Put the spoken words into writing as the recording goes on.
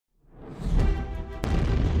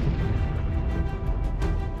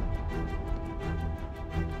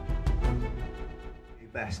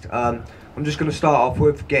best. I'm just going to start off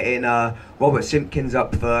with getting Robert Simpkins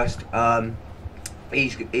up first.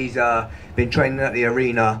 He's been training at the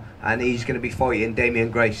arena, and he's going to be fighting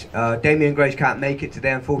Damien Grace. Damien Grace can't make it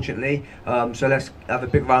today, unfortunately, so let's have a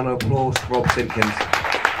big round of applause for Rob Simpkins.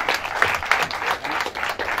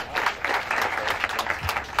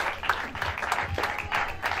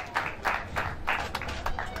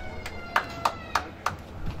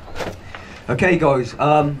 Okay guys,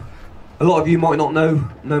 a lot of you might not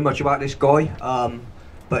know much about this guy,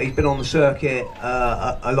 but he's been on the circuit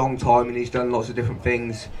a long time, and he's done lots of different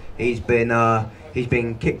things. He's been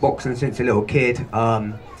kickboxing since a little kid.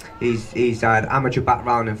 He's had amateur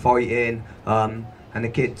background in fighting, and the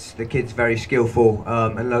kid's very skillful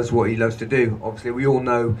and loves what he loves to do. Obviously, we all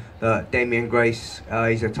know that Damien Grace,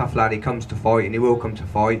 he's a tough lad. He comes to fight, and he will come to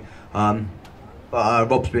fight.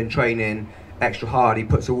 But Rob's been training extra hard. He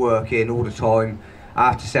puts the work in all the time.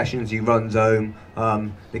 After sessions, he runs home.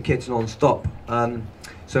 The kid's non-stop.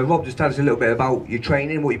 So Rob, just tell us a little bit about your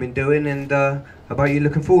training, what you've been doing, and about you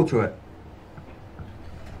looking forward to it.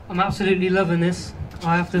 I'm absolutely loving this.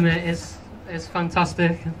 I have to admit, it's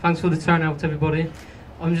fantastic. Thanks for the turnout, everybody.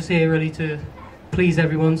 I'm just here really to please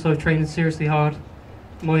everyone, so I've trained seriously hard.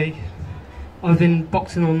 I've been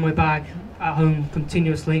boxing on my bag at home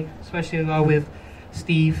continuously, especially now with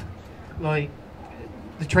Steve. Like,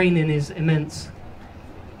 the training is immense.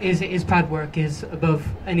 His pad work is above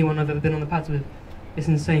anyone I've ever been on the pads with. It's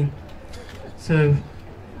insane. So,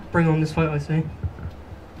 bring on this fight, I say.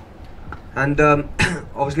 And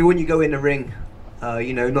obviously, when you go in the ring,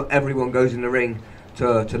 you know, not everyone goes in the ring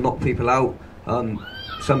to knock people out.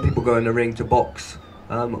 Some people go in the ring to box.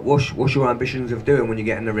 What's your ambitions of doing when you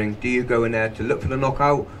get in the ring? Do you go in there to look for the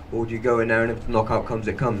knockout, or do you go in there and if the knockout comes,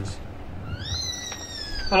 it comes?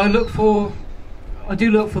 Well, I do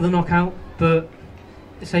look for the knockout, but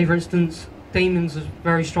say for instance, Damien's a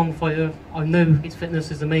very strong fighter. I know his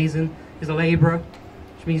fitness is amazing. He's a labourer,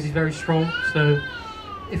 which means he's very strong. So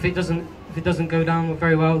if it doesn't go down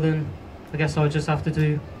very well, then I guess I'll just have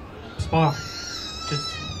to spar.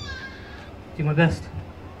 Just do my best.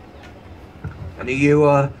 And are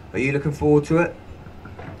you looking forward to it?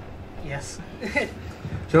 Yes.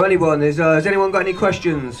 So has anyone got any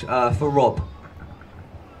questions for Rob?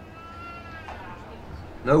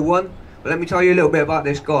 No one? Well, let me tell you a little bit about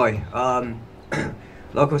this guy.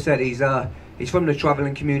 Like I said, he's from the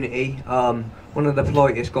travelling community. One of the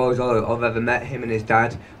politest guys I've ever met. Him and his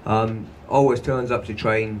dad. Always turns up to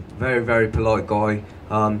train. Very, very polite guy.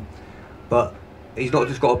 But he's not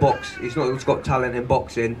just got a box. He's not just got talent in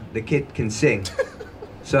boxing. The kid can sing.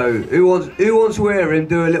 So who wants to hear him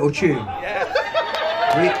do a little tune? Yeah.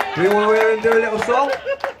 Do you want to hear him do a little song?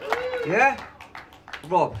 Yeah.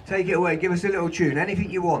 Rob, take it away. Give us a little tune. Anything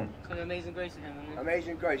you want. Amazing Grace again.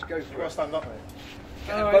 Amazing Grace. Go for it. Stand up, mate.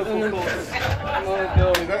 Oh my god.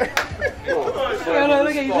 Oh no,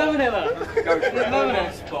 look at he's loving it though. Go for He's it. loving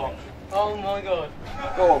it. Oh my god.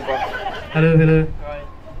 Go on, bro. Hello. Right.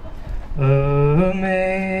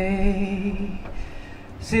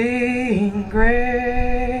 Amazing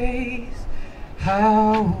grace,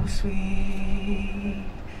 how sweet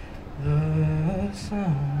the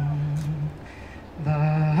sound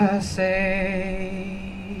that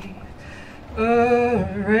saved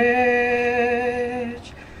a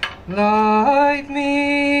wretch like me.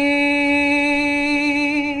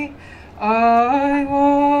 I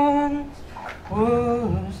once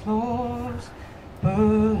was lost, but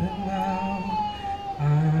now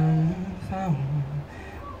I'm found.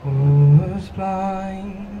 Was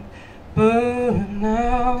blind, but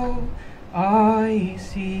now I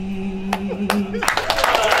see.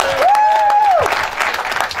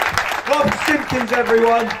 Rob Simpkins,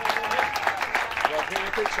 everyone. Rob, get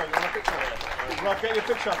your picture. You want a picture? Rob, get your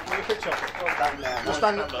picture. Get your picture. Stand there. Just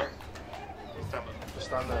stand there. Just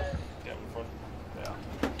stand there. Get in front. Yeah.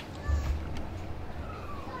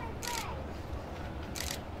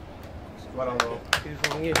 Well done, Rob. Who's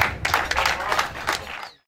on you?